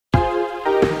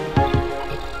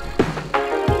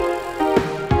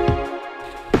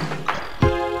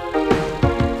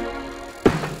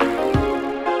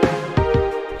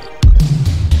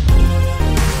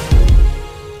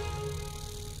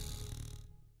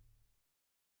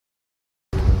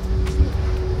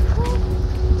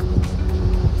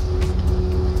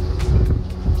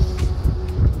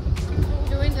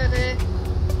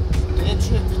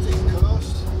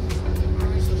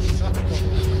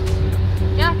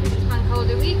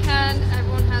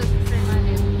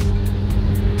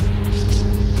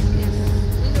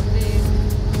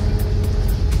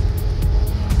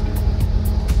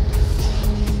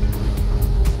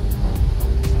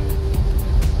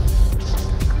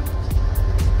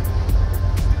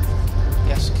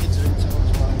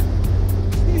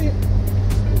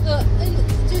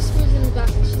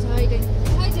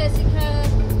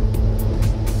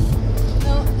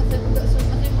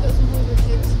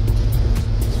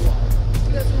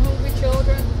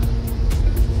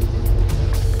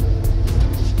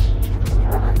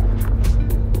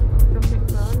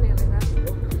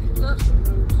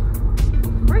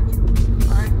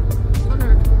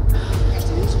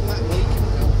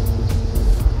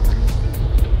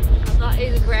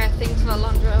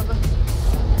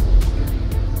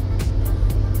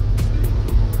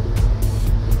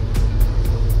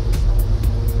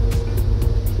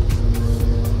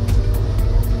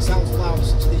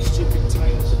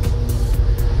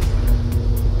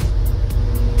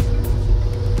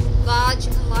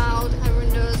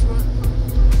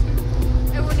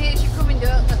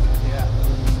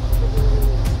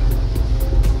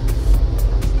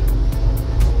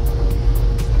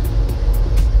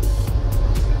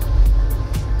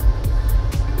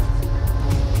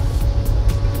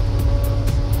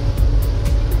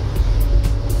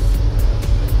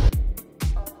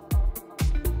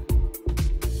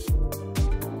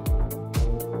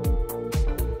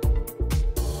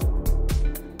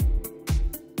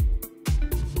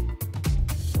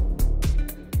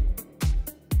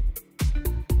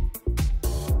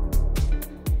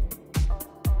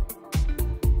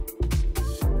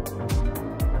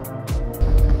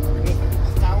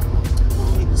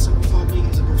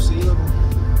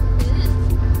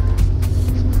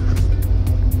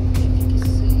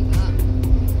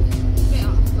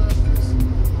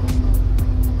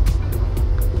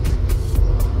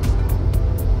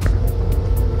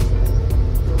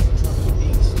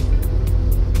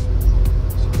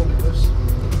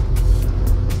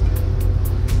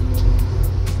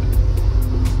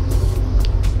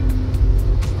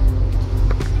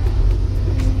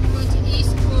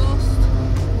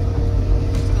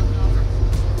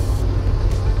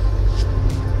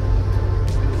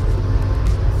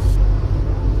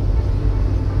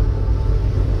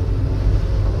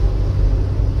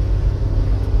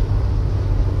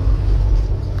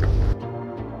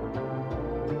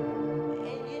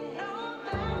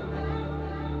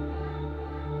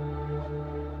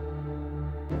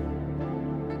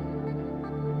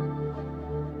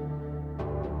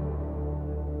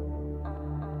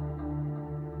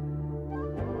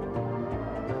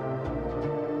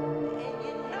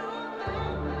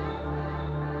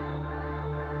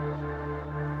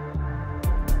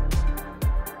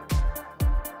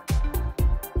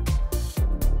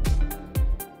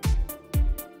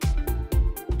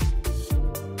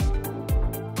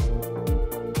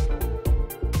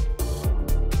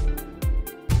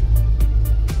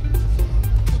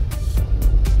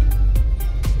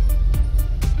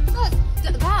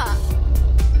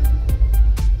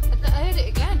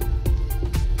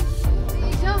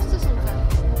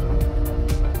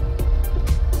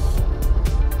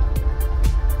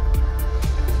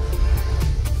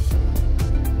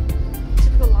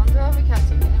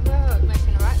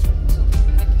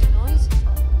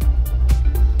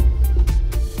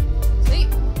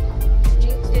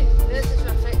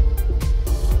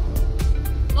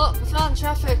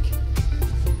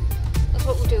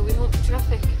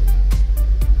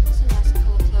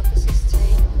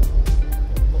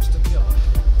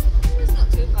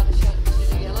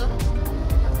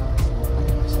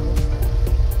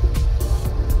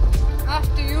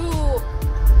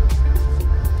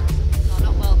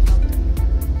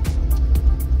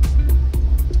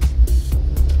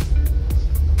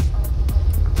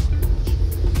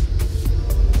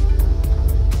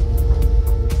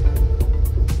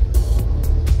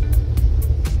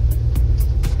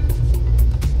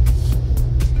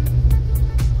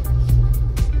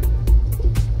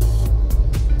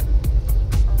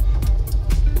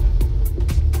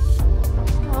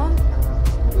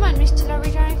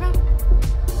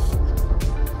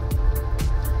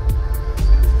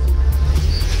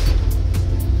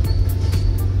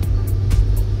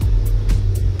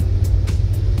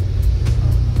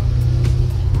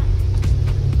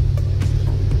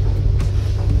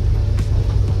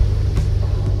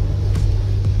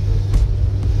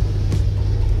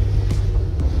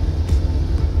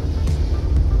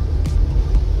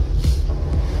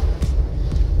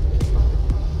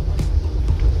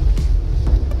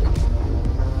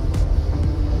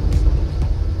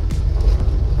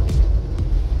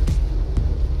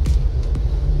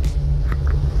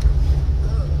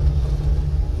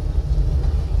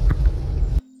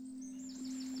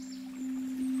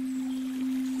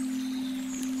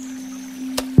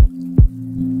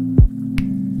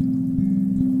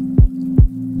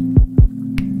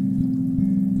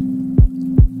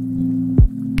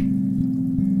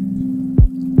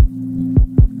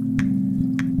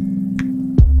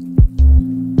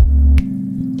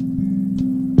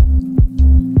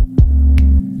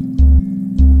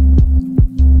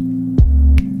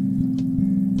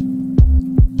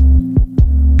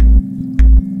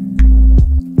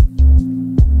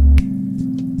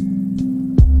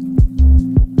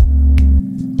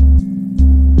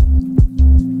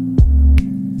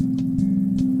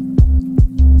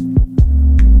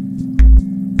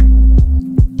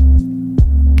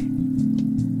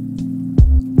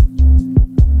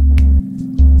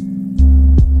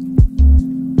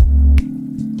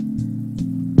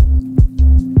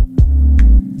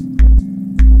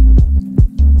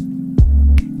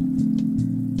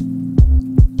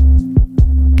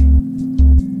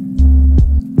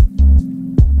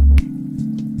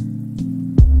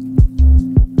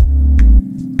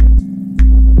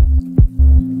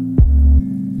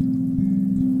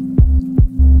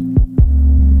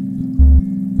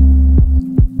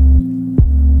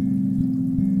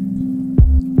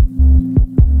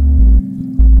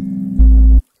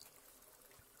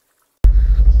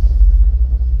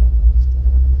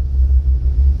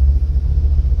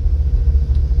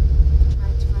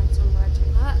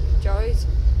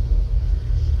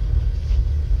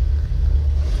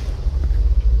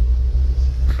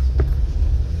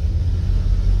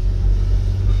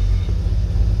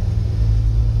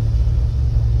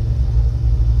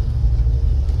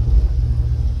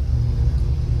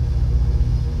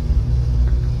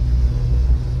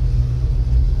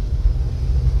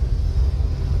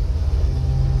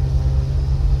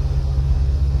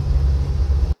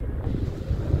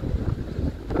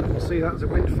that's a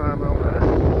wind farm out there.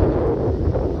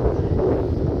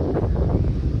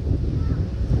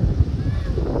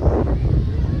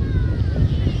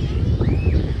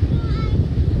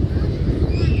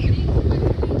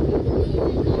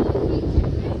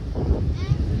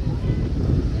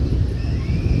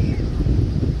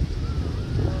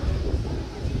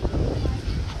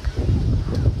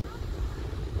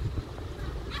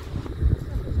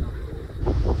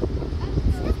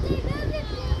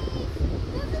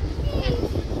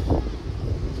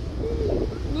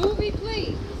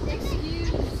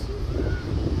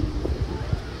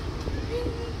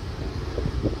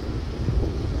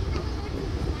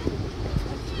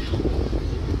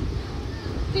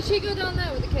 Did she go down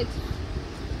there with the kids?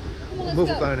 Come on, let's Move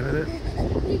go. up there in a minute.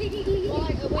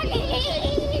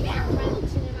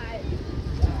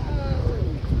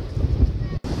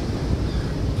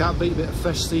 Can't beat a bit of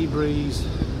fresh sea breeze.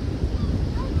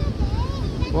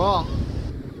 What?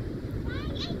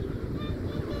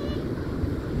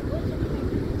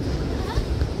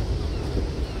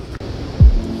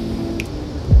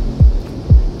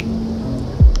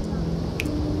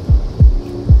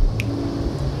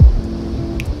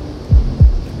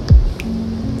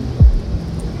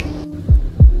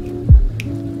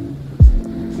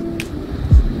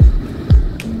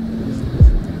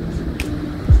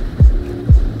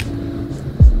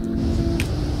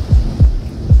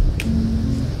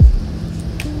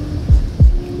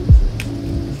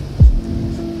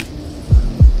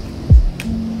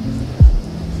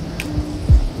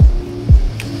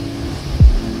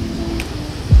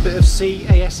 Bit of sea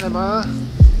ASMR.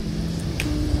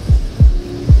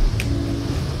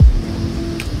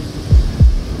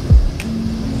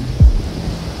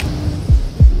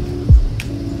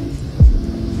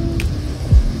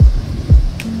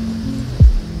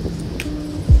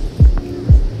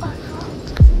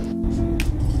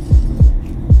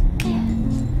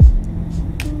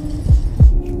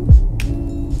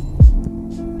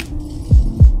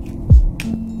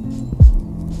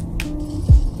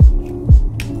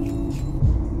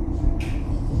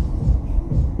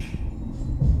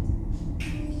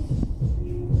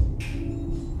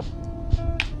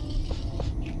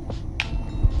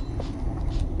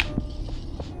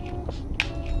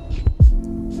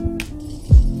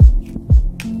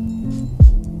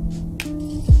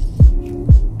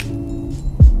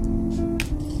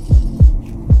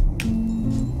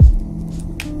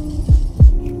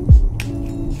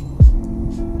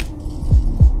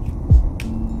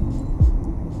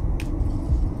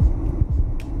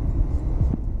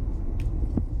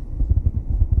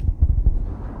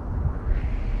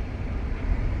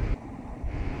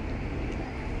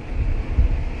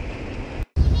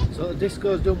 So the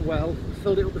disco's done well.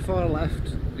 Filled it up before I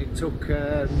left. It took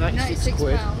 96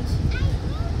 quid.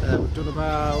 We've done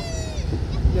about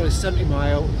nearly 70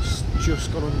 miles,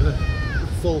 just gone under the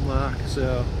full mark.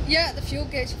 So yeah, the fuel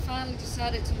gauge finally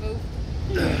decided to move.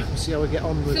 We'll see how we get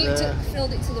on with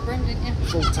filled it to the brim, didn't you?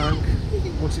 Full tank.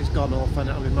 Once it's gone, I'll find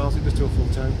out how many miles it does to a full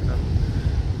tank.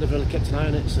 I've never really kept an eye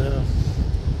on it, so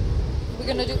we're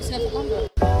gonna do it sniff it longer.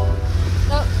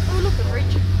 Oh, look, the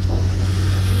bridge.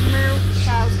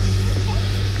 Cows.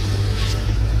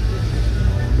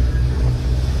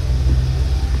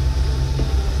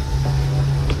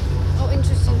 Oh,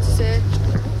 interesting to see.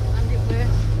 And it were.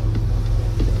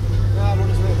 Yeah, I'm on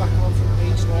his way back home from the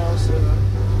beach now, so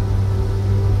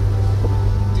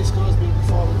disco's been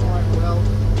performing quite well.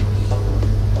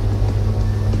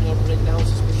 No breakdowns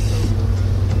has been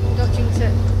done. Don't jinx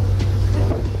it.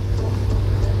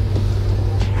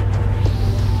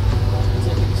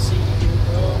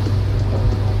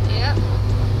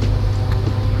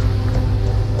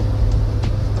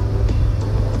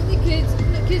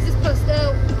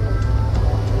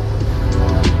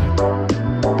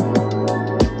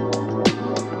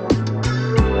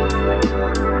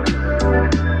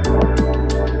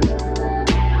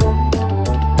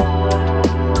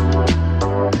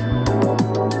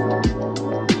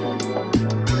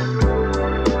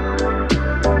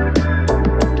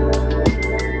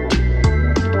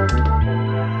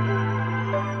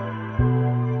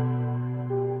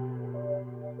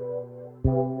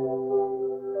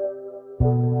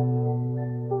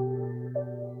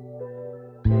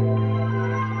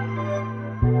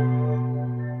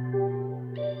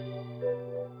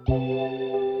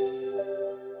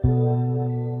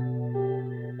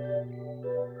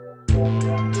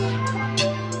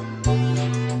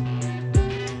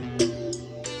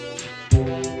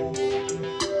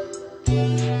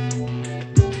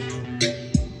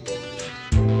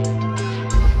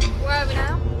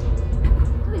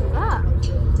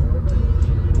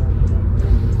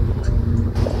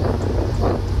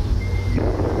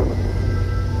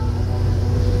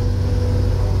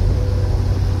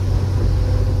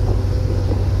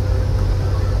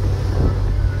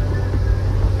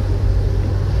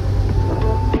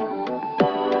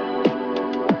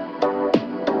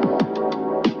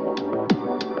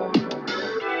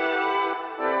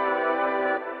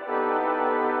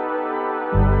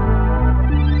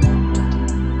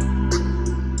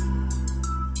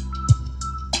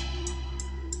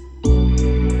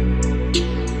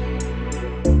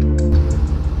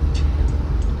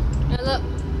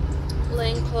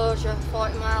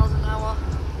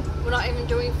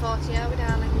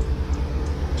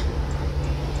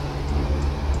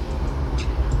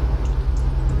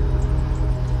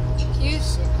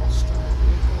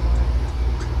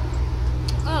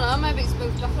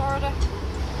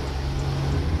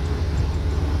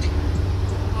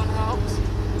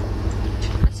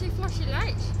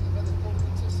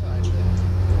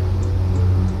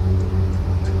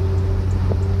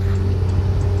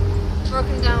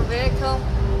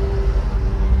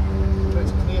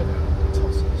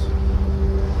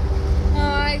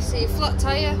 Need a flat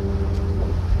tyre.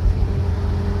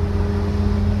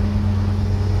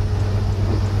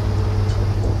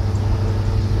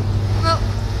 Well,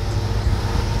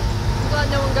 I'm glad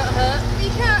no one got hurt. But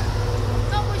you can't,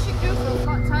 not much you can do for a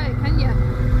flat tyre, can you?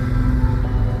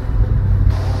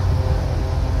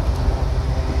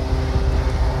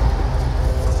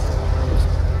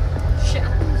 Shit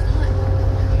happens, doesn't it?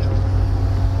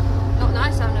 Not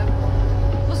nice, I know.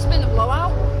 Must have been a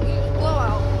blowout. Huge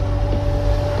blowout.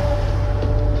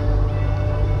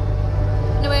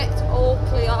 Anyway, it's all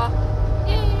clear.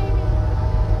 Yay!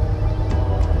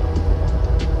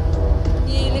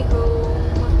 Nearly home.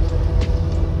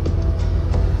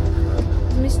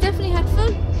 Miss Stephanie had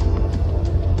fun.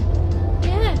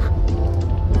 Yeah.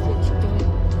 What's he doing?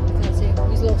 Can't see him.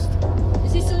 He's lost.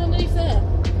 Is he still underneath there?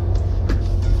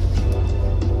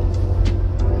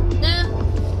 No.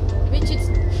 Richard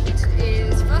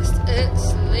is fast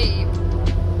asleep.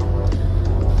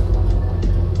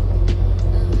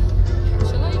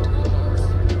 Catch you later.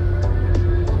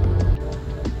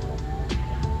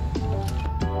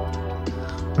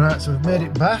 Right, so we've made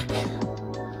it back.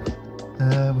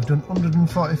 We've done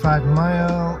 145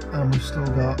 mile and we've still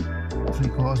got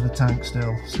 3/4 of the tank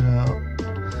still. So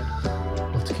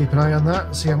we'll have to keep an eye on that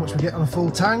and see how much we get on a full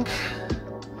tank.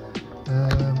 But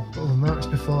other than that, it's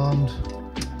performed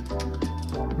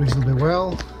reasonably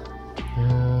well.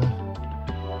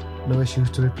 No issues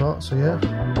to report, so yeah.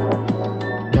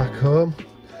 Back home.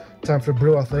 Time for a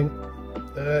brew, I think.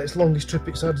 It's the longest trip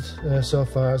it's had so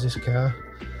far as this car.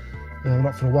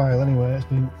 Not for a while anyway, it's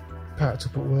been packed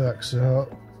up at work, so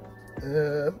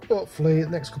hopefully the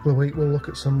next couple of weeks we'll look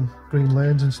at some green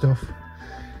lanes and stuff,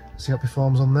 see how it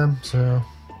performs on them. So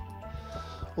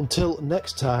until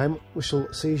next time, we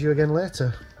shall see you again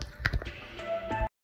later.